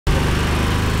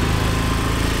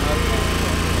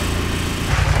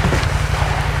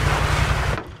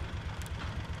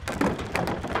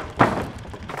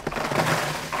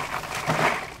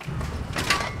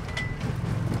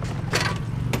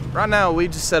Right now, we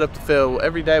just set up the field.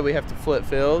 Every day we have to flip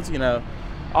fields. You know,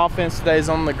 offense today is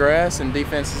on the grass and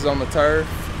defense is on the turf,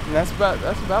 and that's about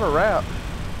a wrap.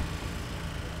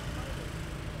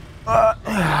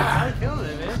 I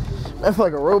feel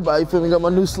like a robot, you feel me? Got my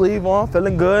new sleeve on,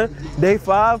 feeling good. Day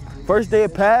 5, first day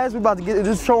of pass. We about to get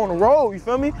this show on the road, you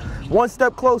feel me? One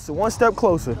step closer, one step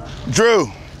closer. Drew,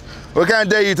 what kind of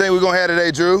day you think we're gonna have today,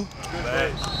 Drew?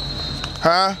 Bad.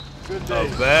 Huh? Good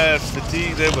day. A bad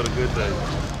fatigue day, but a good day.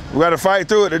 We gotta fight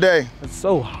through it today. It's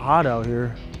so hot out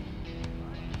here.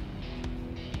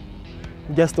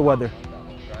 Guess the weather.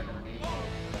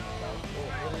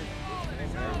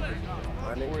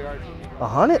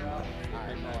 100?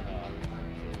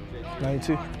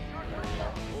 92.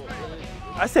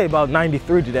 I say about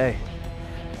 93 today.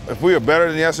 If we are better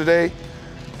than yesterday,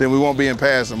 then we won't be in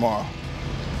pass tomorrow.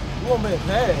 You won't be in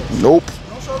pass? Nope.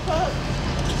 Don't show pass.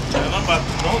 Man, I'm about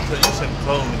to, don't tell you shouldn't have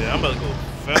told me that. I'm about to go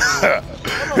family.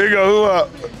 Here you go, who up?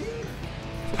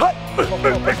 Go!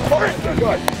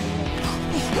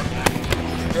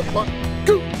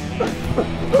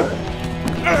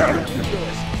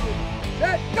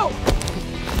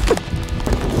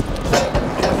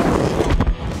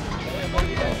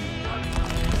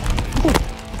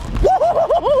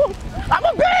 I'm a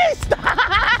beast!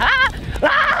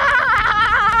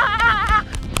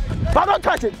 I don't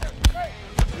touch it.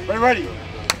 Ready.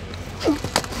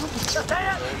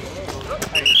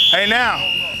 Hey now.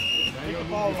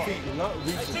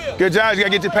 Good job, you gotta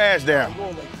get your pass down.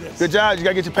 Good job, you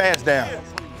gotta get your pass down.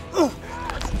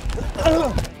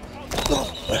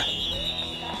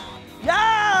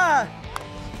 Yeah!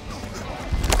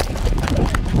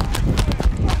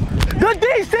 Good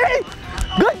DC!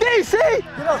 Good DC!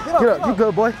 Get up, you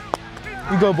good, boy.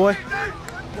 You good, boy.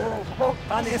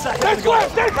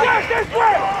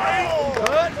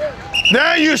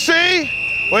 Now you see,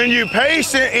 when you're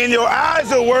patient and your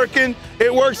eyes are working,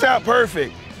 it works out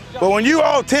perfect. But when you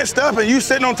all tensed up and you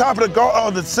sitting on top of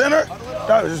the center,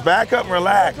 just back up and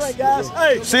relax.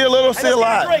 See a little, see a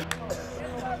lot.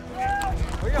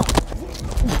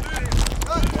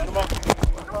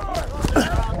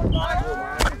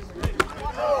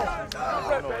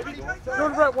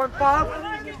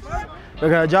 I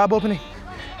got a job opening?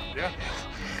 Yeah.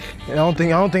 I don't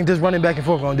think this running back and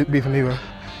forth gonna be for me, bro.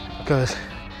 Because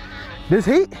this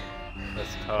heat,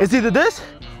 it's either this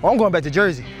or I'm going back to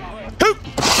Jersey. Two,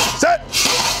 set.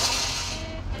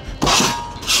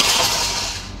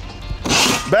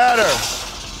 Batter.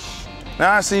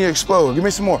 Now I see you explode. Give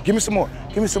me some more. Give me some more.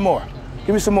 Give me some more.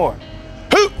 Give me some more.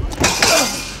 Hoop.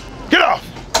 Get off.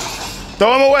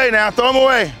 Throw him away now. Throw him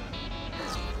away.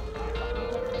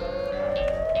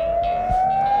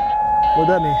 What'd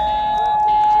that mean?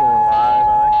 It's going live, I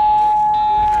think.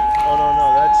 Oh, no,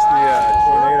 that's the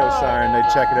tornado siren. They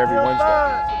check it every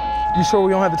Wednesday. You sure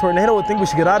we don't have a tornado? I think we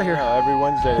should get out of here. No, every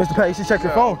Wednesday. Mr. Pat, you should check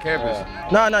your phone. Campus.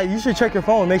 No, you should check your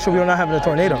phone and make sure we're not having a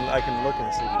tornado. I can look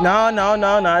and see. No.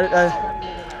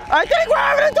 I think we're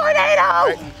having a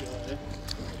tornado!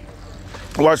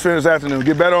 Watch finish this afternoon.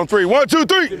 Get better on 3. 1, 2,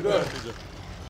 3.